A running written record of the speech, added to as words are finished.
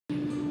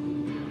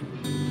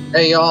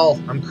Hey y'all,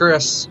 I'm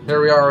Chris.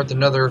 Here we are with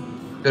another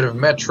bit of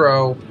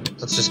Metro.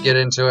 Let's just get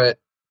into it.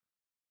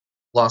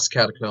 Lost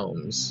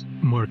Catacombs.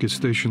 Market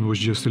Station was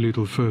just a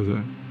little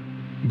further,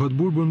 but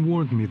Bourbon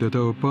warned me that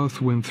our path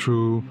went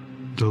through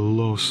the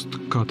Lost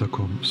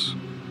Catacombs.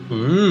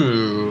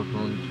 Ooh, I'm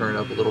gonna turn it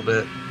up a little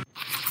bit.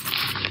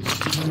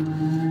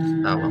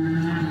 Oh well.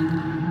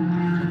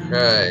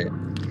 Okay.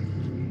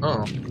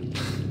 Oh.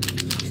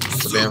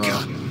 That's a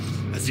ammo.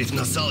 As if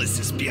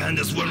Nasalis behind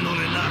us were not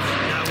enough.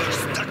 Now we're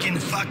stuck in the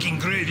fucking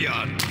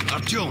graveyard.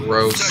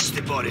 Artyom, search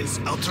the bodies.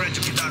 I'll try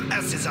to get our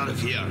asses out of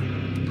here.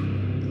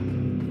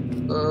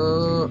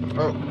 Oh,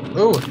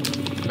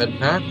 med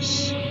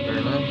packs. Fair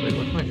enough. Wait,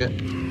 what can I get?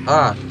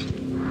 Ah.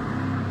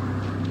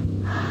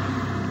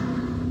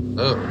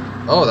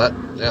 Oh, that.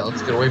 Yeah,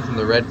 let's get away from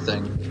the red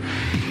thing.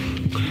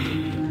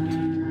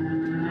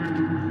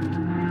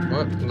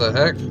 What the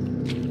heck?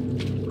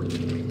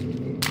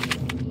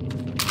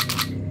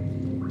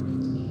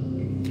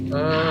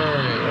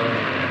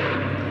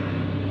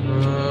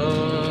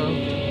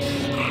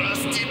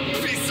 Rusty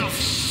piece of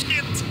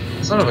shit!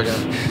 Son of a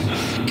gun.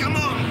 Come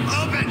on,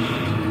 open!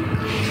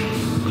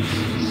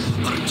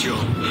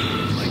 Artyom,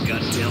 my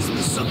gut tells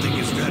me something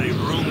is very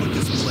wrong with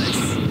this place.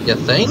 You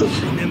think?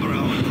 Remember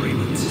our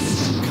agreements.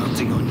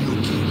 Counting on you,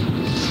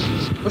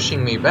 kid.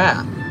 Pushing me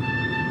back.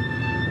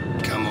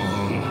 Come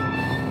on.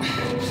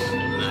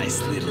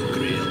 Nice little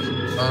grill.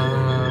 I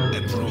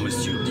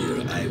promise you,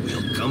 dear, I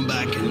will come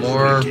back and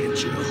more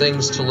get you.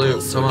 Things to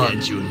loot. Come on.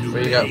 What do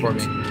you got for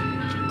me?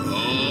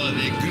 Oh,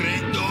 the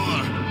great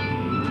door.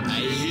 I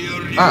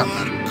hear you Ah.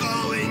 are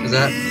calling. Is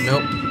that?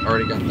 Nope.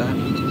 Already got that.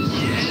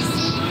 Yes,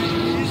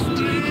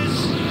 mistress.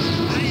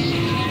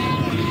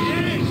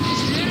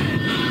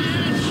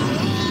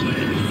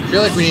 I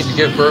feel like we need to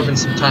give Bourbon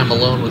some time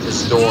alone with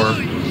his door.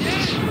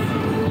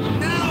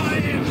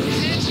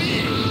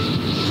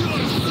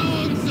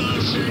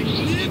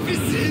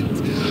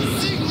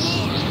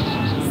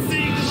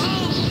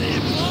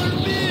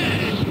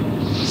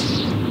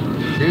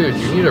 Dude,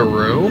 you need a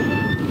room?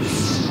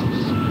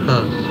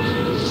 Huh.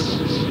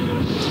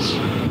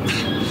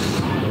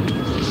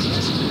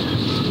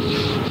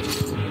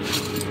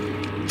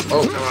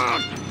 Oh.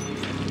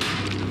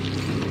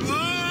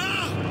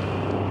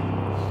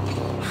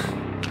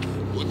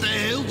 What the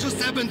hell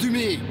just happened to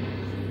me?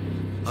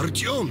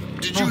 Artyom,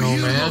 did you know,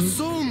 hear man. those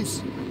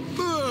songs?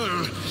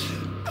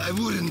 I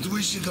wouldn't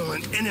wish it on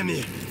an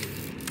enemy.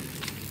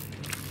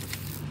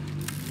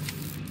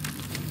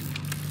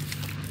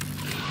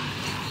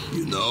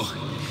 You know,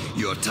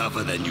 you're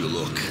tougher than you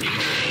look.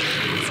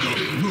 Let's go.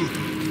 Move.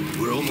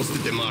 We're almost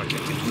at the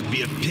market. It would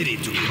be a pity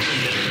to be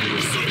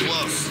here. So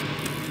close.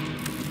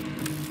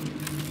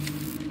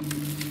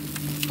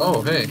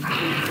 Oh, hey.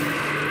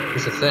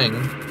 Here's a thing.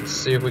 Let's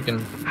see if we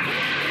can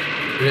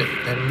hit it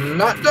and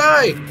not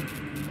die!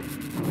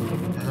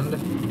 And...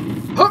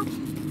 Huh!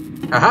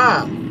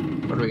 Aha!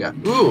 What do we got?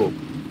 Ooh!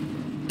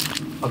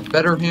 A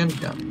better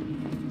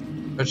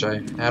handgun. Which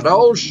I had.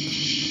 Oh,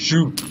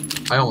 shoot!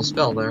 I almost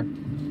fell there.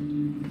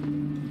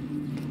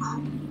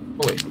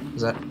 Oh wait,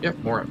 is that?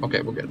 Yep, more.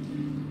 Okay, we're good.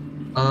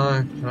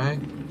 Can I?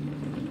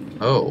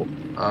 Oh,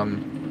 can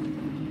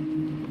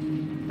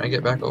I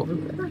get back over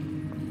there?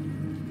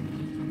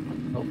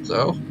 Hope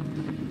so.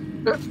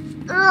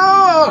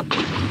 Ah!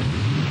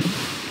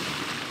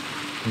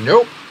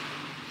 Nope.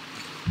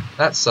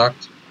 That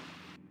sucked.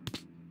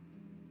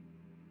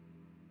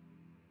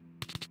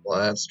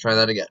 Let's try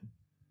that again.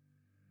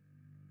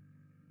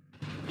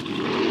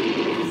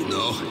 You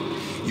know,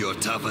 you're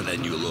tougher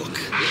than you look.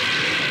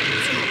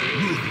 Let's go.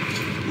 Move.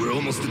 We're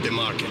almost at the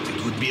market.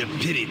 It would be a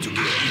pity to get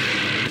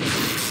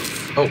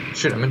here. Oh,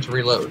 shoot, I meant to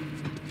reload.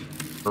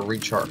 Or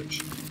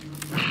recharge.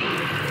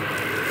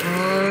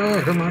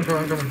 Come on.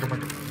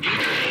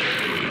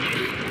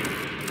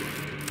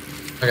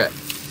 Okay.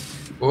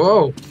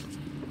 Whoa!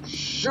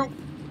 Shoot!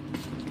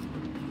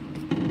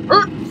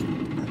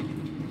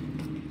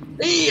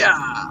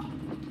 Yeah!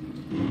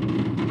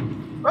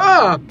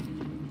 Ah!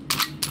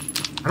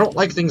 I don't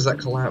like things that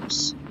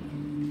collapse.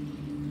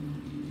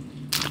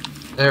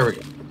 There we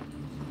go.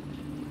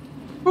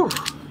 Whew.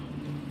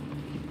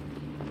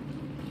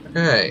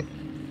 Okay.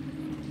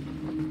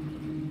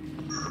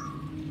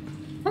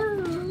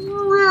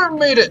 We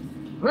made it!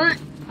 Right.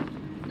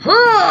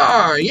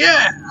 Ah,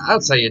 yeah!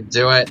 That's how you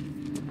do it.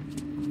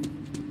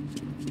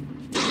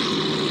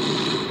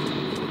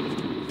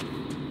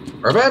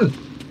 Bourbon?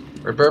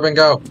 Where'd Bourbon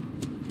go?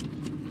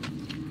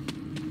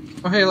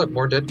 Oh, hey, look,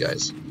 more dead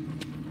guys.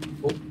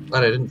 Oh,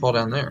 glad I didn't fall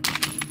down there.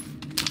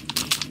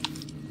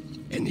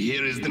 And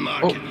here is the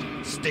market.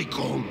 Stay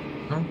calm.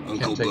 No,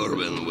 Uncle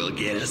Bourbon will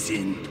get us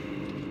in.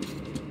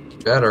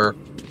 Better.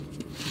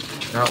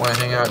 Not want to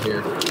hang out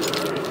here.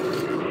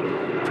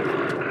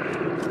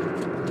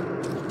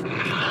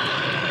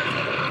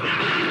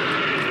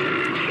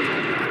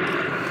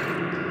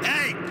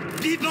 Hey,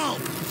 people!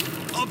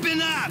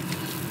 Open up!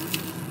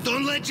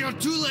 Don't let your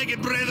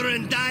two-legged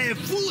brethren die a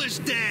foolish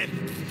death!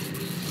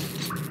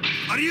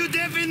 Are you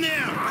deaf in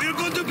there? You're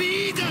going to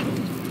be eaten!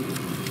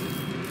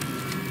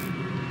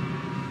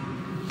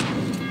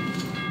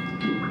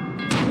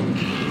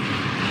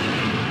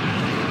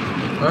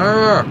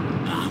 Ah!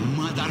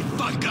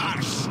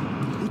 Motherfuckers!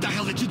 Who the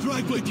hell did you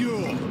drag with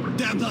you?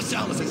 Damn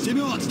Nasalis and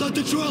Simeon, start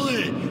the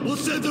trolley! We'll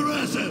save the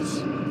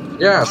asses!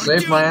 Yeah,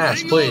 save my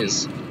ass,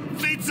 please.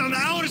 Fate's on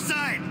our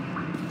side!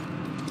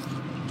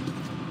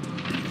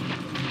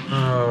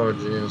 Oh,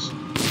 jeez.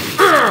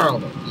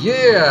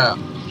 Yeah!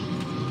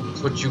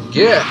 That's what you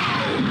get.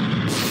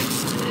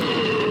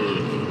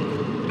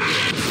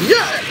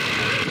 Yeah!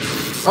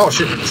 Oh,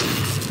 shit.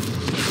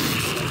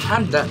 How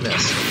did that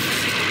miss?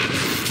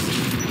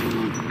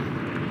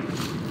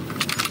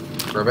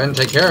 Ruben,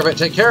 take care of it,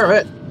 take care of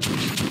it!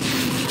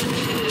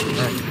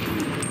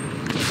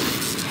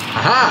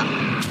 Aha!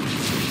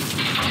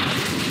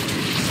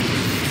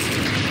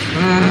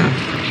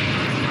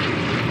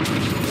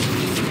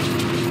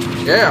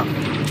 Yeah!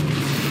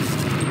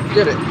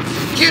 Get it!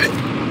 Get it!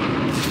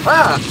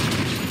 Ah!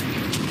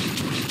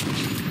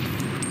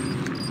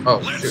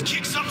 Oh,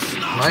 shoot.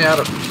 Am I out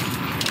of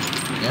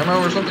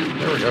ammo or something?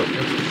 There we go.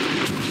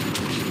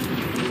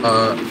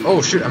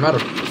 Oh shoot, I'm out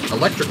of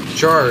electric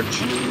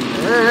charge.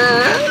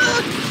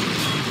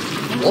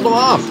 Hold them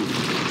off!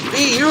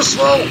 Be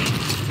useful!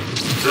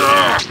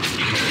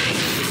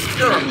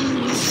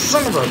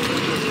 Son of a...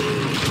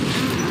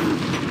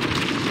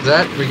 Is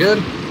that, we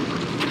good?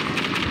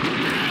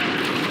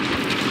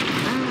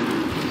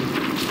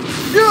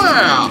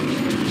 Yeah!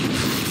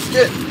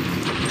 Get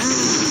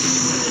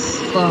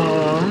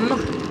some...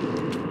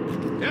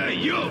 Hey,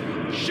 you!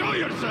 Show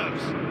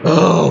yourselves!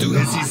 Oh, Do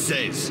as he God.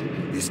 says.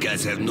 These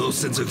guys have no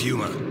sense of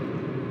humor.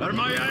 Are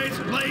my eyes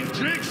playing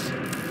tricks?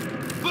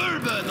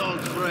 Bourbon,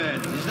 old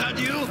friend, is that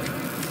you?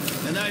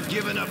 And I've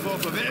given up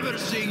hope of ever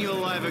seeing you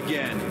alive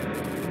again.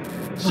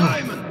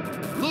 Simon,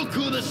 look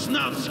who the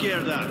snout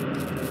scared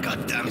at.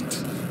 God damn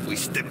it. We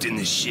stepped in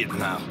this shit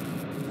now.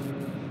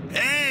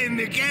 Hey,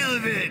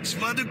 Mikhailovich,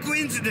 what a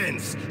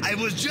coincidence. I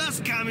was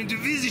just coming to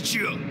visit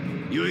you.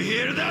 You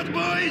hear that,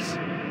 boys?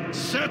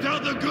 Set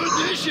out the good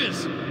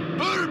dishes.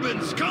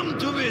 Bourbon's come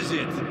to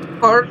visit.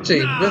 Party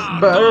with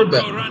bourbon.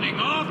 Don't go running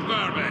off,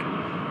 Bourbon.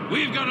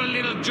 We've got a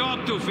little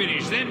job to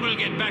finish, then we'll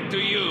get back to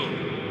you.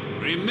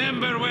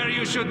 Remember where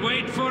you should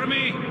wait for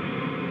me?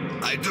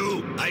 I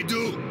do.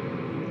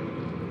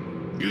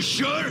 You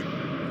sure?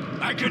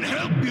 I can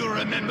help you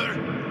remember.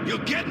 You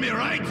get me,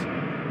 right?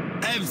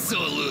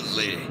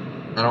 Absolutely.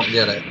 I don't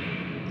get it.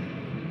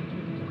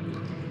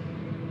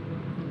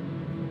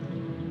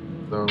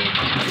 So,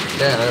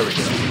 yeah, there we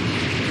go.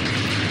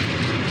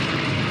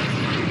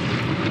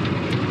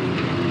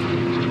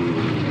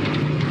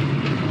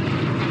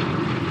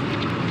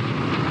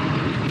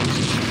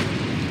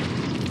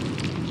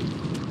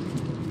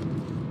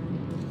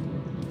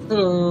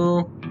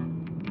 Hello.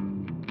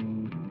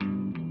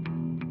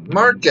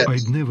 Market.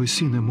 I'd never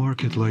seen a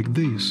market like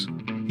this.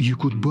 You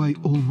could buy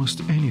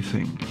almost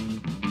anything.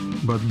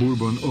 But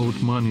Bourbon owed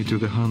money to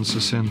the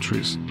Hansa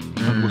sentries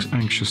and was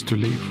anxious to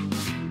leave.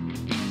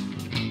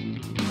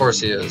 Of course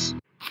he is.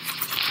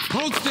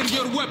 Holster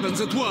your weapons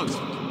at once.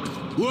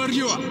 Who are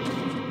you?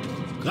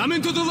 Come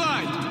into the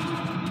light.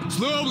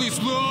 Slowly,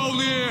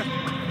 slowly.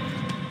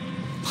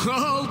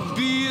 I'll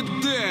be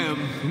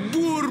damned.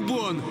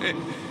 Bourbon.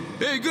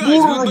 Hey guys,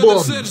 we better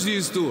search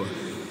these two.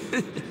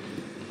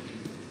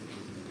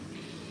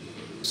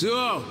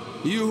 So,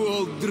 you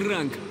all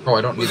drunk. Oh,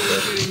 I don't need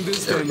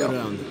This There we time go.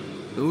 around.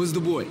 Who's the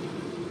boy?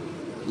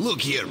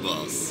 Look here,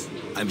 boss.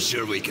 I'm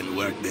sure we can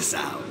work this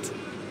out.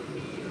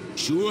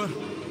 Sure.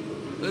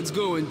 Let's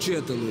go and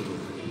chat a little.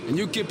 And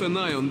you keep an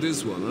eye on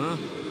this one, huh?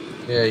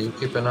 Yeah, you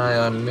keep an eye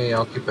on me,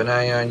 I'll keep an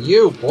eye on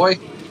you, boy.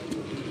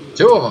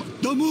 Two of them.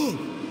 Don't move!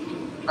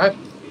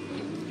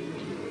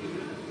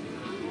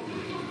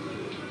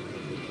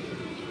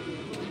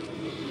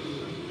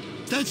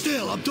 Stand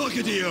still, I'm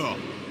talking to you!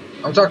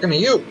 I'm talking to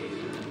you.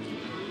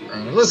 I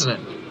ain't listening.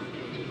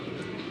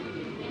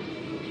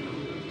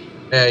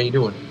 Hey, how you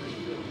doing?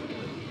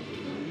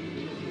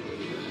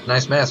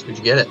 Nice mask, where'd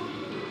you get it?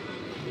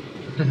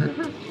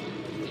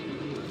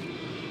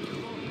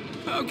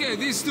 Okay,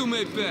 these two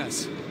may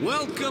pass.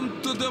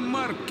 Welcome to the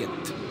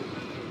market.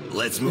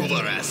 Let's move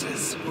our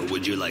asses, or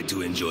would you like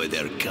to enjoy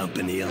their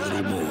company a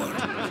little more?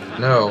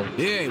 No.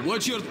 Hey,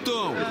 watch your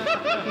tone.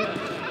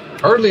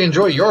 Hardly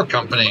enjoy your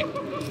company.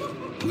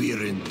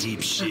 We're in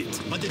deep shit.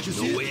 What did you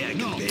No see? way I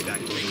can pay back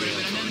the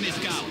An enemy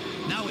scout.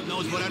 Now it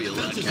knows what our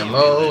defenses are.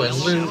 Ammo and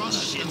loot.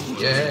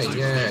 Yeah.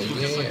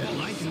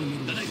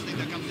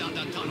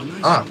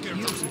 Ah.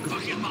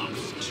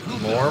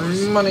 More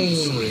money.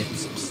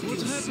 What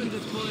happened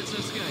at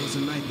Politzer Sky is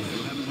a nightmare.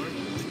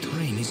 The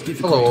terrain is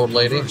difficult. Hello, old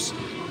lady. You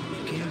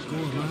can't go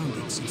around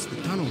it since the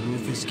tunnel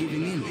roof is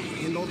giving in,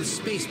 and all the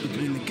space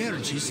between the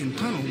garages and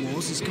tunnel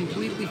walls is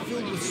completely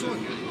filled with soil.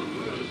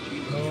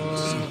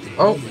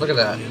 Oh, look at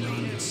that. Going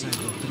on inside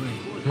the terrain.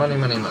 Money.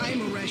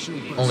 I'm a rational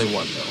person. Only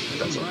one, though.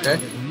 That's I okay.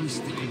 like that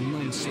mystical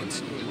nonsense.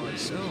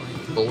 So I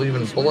think Believe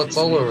in bullets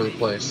all over the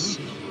place.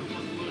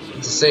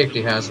 It's a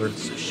safety hazard.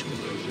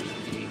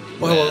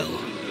 Well,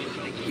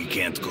 we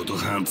can't go to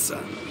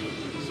Hansa.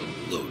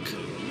 Look,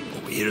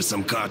 over here's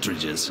some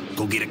cartridges.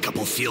 Go get a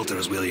couple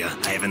filters, will ya?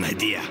 I have an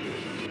idea.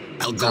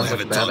 I'll go Sounds have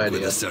like a a bad talk with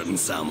idea. a certain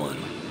someone.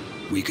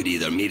 We could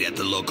either meet at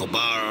the local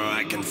bar or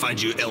I can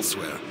find you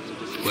elsewhere.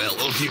 Well,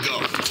 off you go.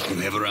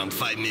 You have around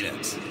 5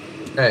 minutes.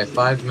 Okay,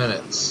 5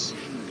 minutes.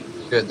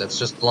 Good, that's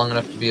just long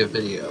enough to be a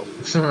video.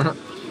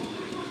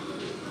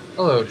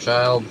 Hello,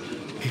 child.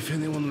 If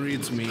anyone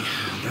reads me,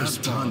 That's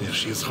Tanya.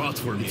 She's hot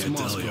for me, it's I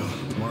tell Moscow,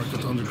 you.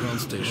 Market Underground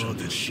Station. Oh,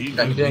 did she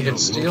Got anything I give me can a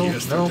steal?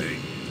 look No? yesterday?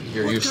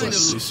 You're What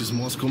useless. This is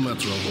Moscow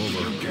Metro,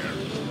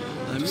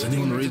 over. Does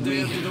anyone read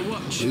me?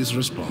 Please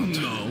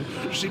respond. No,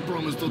 she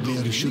promised to do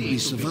There should be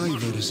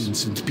survivors in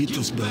St.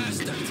 Petersburg.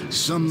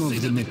 Some of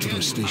the metro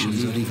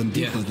stations are even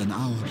deeper than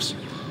ours.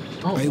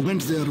 Oh. I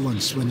went there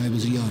once when I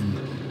was young.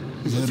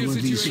 There were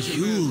these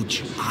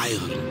huge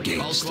iron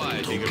gates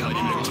that took out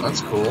in the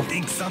That's cool.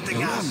 Think something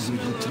else.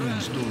 with the train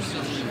stores.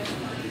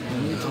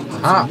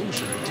 Aha!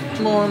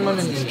 More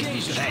money!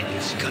 Hey,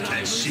 cut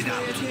that shit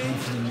out.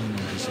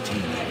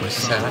 My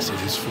son was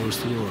his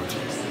first word.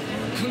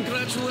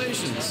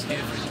 Congratulations.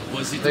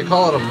 Was it They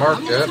call it a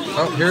market.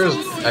 Oh, here's...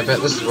 I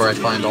bet this is where I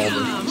find all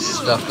the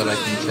stuff that I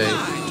can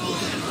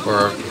take.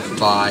 Or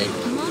buy.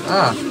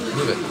 Ah,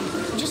 move it.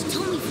 Just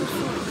tell me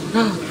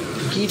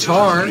for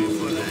Guitar! In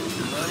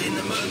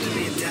the mood to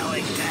be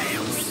telling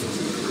tales.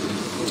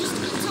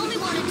 Just tell me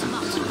what it's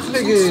about.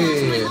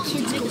 Piggy!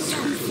 Kids go so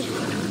thick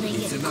when they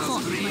get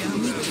caught by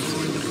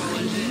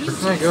Where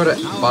can I go to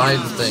buy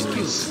the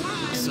things?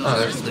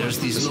 Oh, there's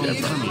this guy.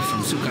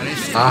 from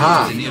Sukarev.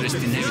 Aha! The nearest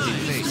inhabited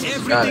place.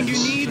 Got it. Everything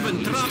you need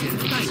when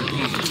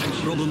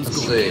trapped. Problems Let's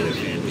go. see.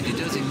 But it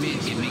doesn't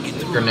make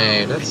it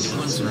Grenade,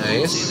 that's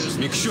nice.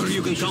 Make sure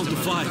you can count to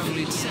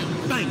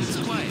 5. Bang!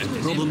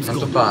 And problems Up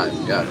go. to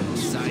 5, got it.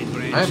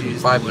 I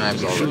have 5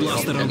 knives already. Should I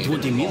last don't around think I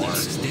 20 need more.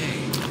 minutes.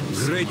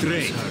 Great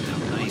rate.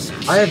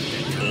 I have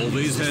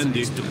always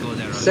handy?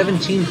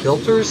 17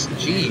 filters?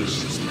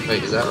 Jeez.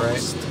 Wait, is that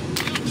right?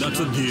 That's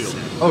a deal.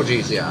 Oh,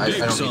 jeez, yeah, I Take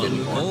don't need some. any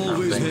more. I don't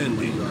Always think.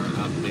 handy.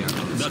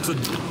 That's a.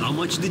 How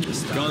much did you?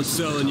 Can't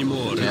sell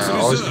anymore. Yeah, It's I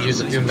always reserved. use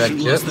a few med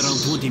Should last kits.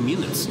 around 20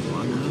 minutes.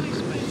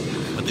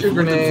 2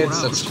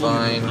 grenades, that's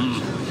fine.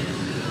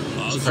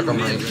 How's Check your on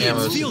my med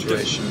ammo kits filtered?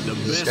 situation. The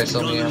Does this guy best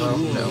sell me gun in the ammo?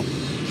 world. No.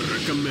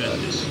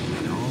 Recommend it.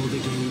 All the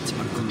gates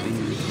are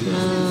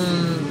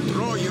convenient.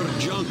 Throw your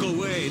junk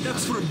away.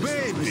 That's for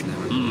baby.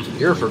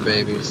 You're for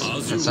babies.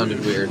 That sounded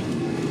weird.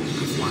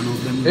 One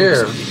of them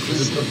Here, looks is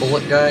this the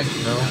bullet guy?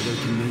 No. able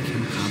to make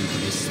him come to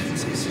his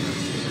senses.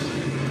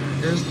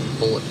 Here's the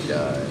bullet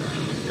guy.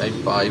 I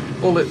buy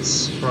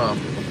bullets from.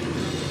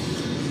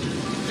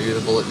 Are you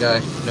the bullet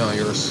guy? No,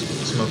 you're a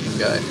smoking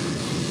guy.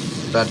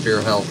 Bad for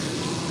your health.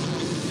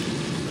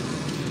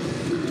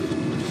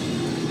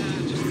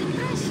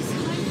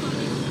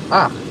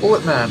 Ah,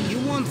 Bullet Man. You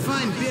won't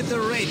find better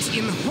rates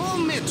in whole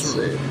Let's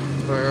metro. see.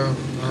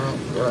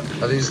 What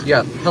are these?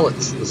 Yeah,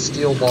 pellets, the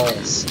steel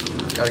balls.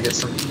 Gotta get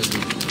some.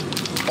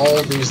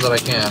 All these that I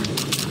can.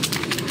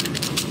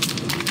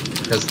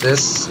 Because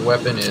this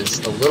weapon is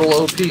a little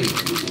OP.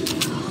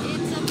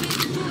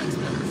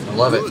 I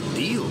love it. Good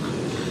deal.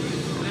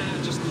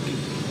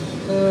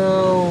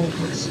 Oh,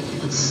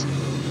 let's.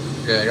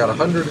 Okay, I got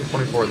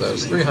 124 of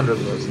those, 300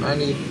 of those,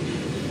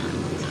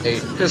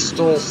 98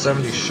 pistol,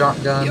 70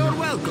 shotgun. You're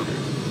welcome.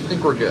 I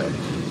think we're good.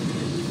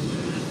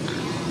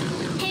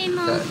 Hey,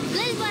 Mom, Okay.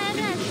 let's buy a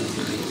gun.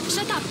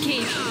 Shut up,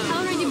 kid. I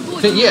already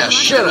bought you Yeah, one.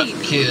 shut up,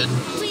 Please. kid.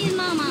 Please,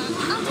 Mama.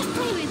 I'll just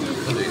play with it.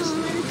 What are these?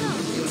 Let it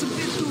go. It's a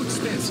bit too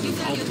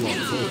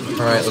expensive.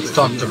 Alright, let's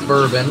talk to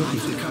Bourbon.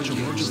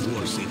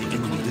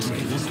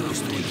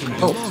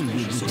 Oh,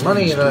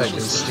 money that I can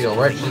steal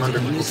right from under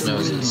people's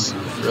noses.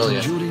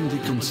 Brilliant. During the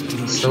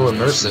construction, So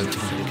immersive.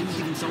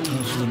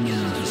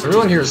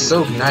 Everyone here is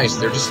so nice,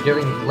 they're just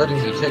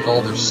letting me take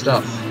all their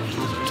stuff.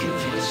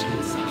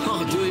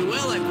 Oh, doing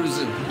well, I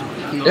presume.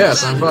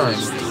 Yes, I'm fine.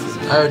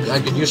 I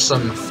could use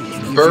some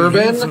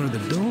bourbon,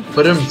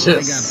 but I got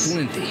tiss.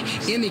 plenty.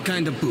 Any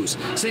kind of booze.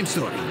 Same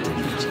story.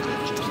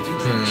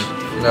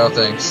 No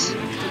thanks.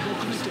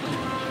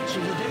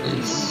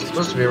 He's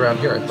supposed to be around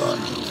here, I thought.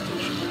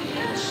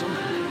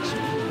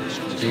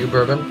 Do you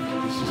bourbon?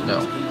 No.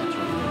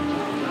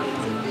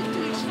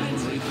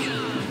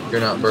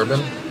 You're not bourbon?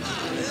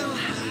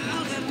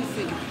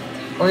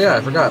 Oh yeah,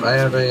 I forgot. I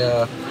have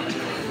a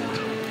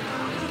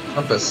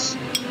compass.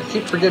 I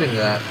keep forgetting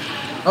that.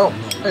 Oh,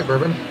 hey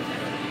bourbon.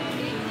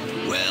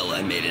 Well,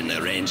 I made an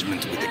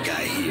arrangement with the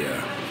guy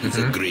here. He's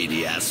a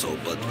greedy asshole,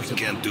 but we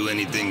can't do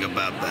anything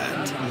about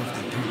that.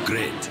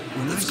 Great.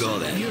 Let's go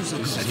then.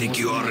 I think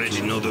you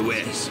already know the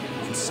way.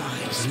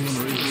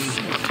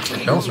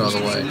 I don't know the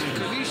way.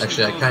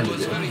 Actually, I kind of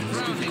do.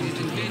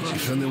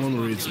 If anyone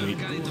reads me,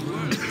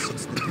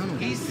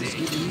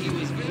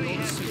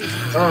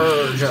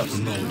 Jump.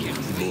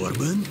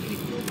 Bourbon?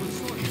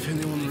 if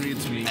anyone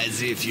reads me,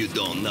 As if you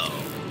don't know.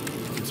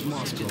 it's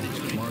Moscow.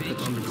 Market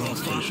Underground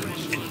Station.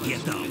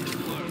 Get out.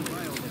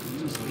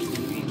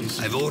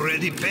 I've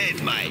already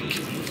paid Mike.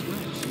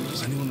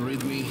 Does anyone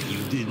read me? You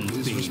didn't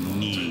pay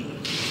me.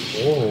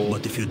 Oh.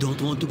 But if you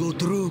don't want to go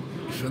through,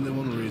 If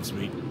anyone reads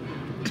me,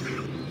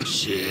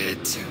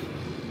 Shit.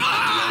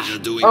 Pleasure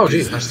doing Oh,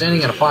 business. geez, I'm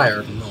standing in a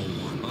fire.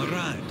 all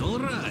right, all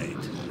right.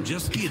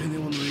 Just If kidding.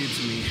 anyone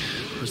reads me,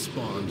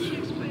 respond.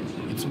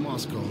 It's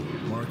Moscow,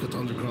 Market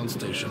Underground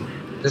Station.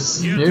 This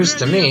is news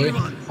to me.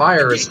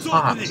 Fire is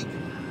hot.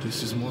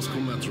 This is Moscow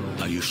Metro.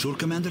 Are you sure,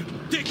 Commander?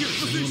 Take your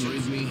If anyone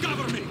reads positions! me,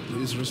 Cover me!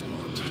 please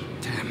respond.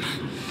 Damn,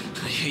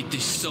 I hate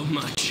this so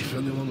much. If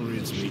anyone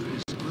reads me,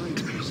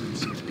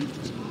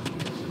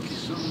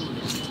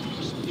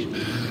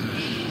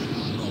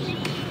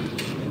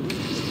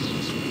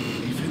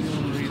 if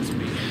anyone reads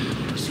me,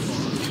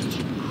 respond.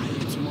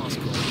 It's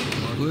Moscow.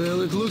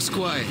 Well, it looks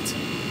quiet.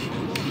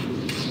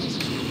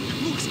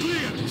 Looks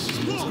clear! This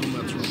is Moscow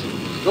Metro.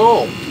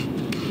 Go!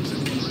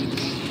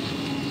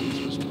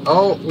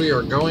 Oh, we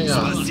are going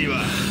up.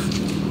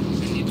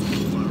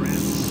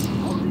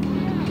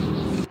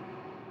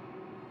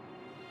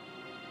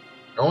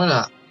 Going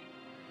up.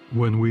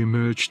 When we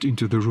emerged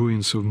into the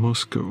ruins of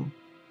Moscow,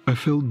 I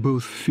felt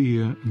both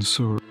fear and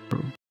sorrow.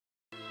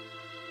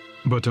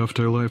 But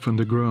after life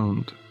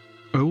underground,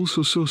 I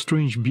also saw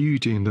strange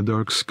beauty in the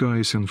dark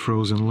skies and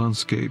frozen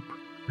landscape.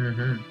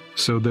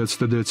 So that's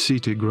the Dead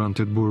City,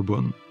 granted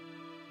Bourbon.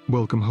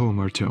 Welcome home,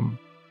 Artyom.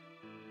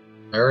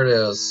 There it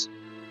is.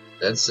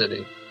 Dead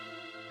City.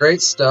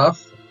 Great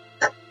stuff.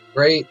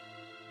 Great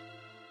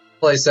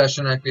play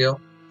session, I feel.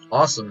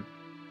 Awesome.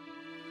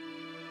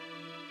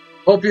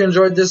 Hope you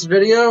enjoyed this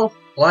video.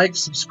 Like,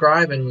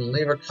 subscribe, and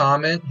leave a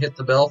comment. Hit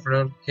the bell for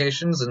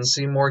notifications and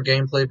see more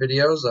gameplay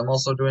videos. I'm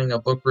also doing a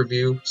book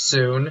review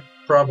soon.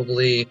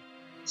 Probably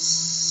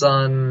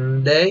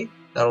Sunday.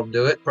 That'll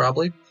do it,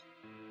 probably.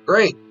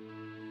 Great.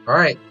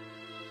 Alright.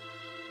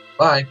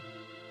 Bye.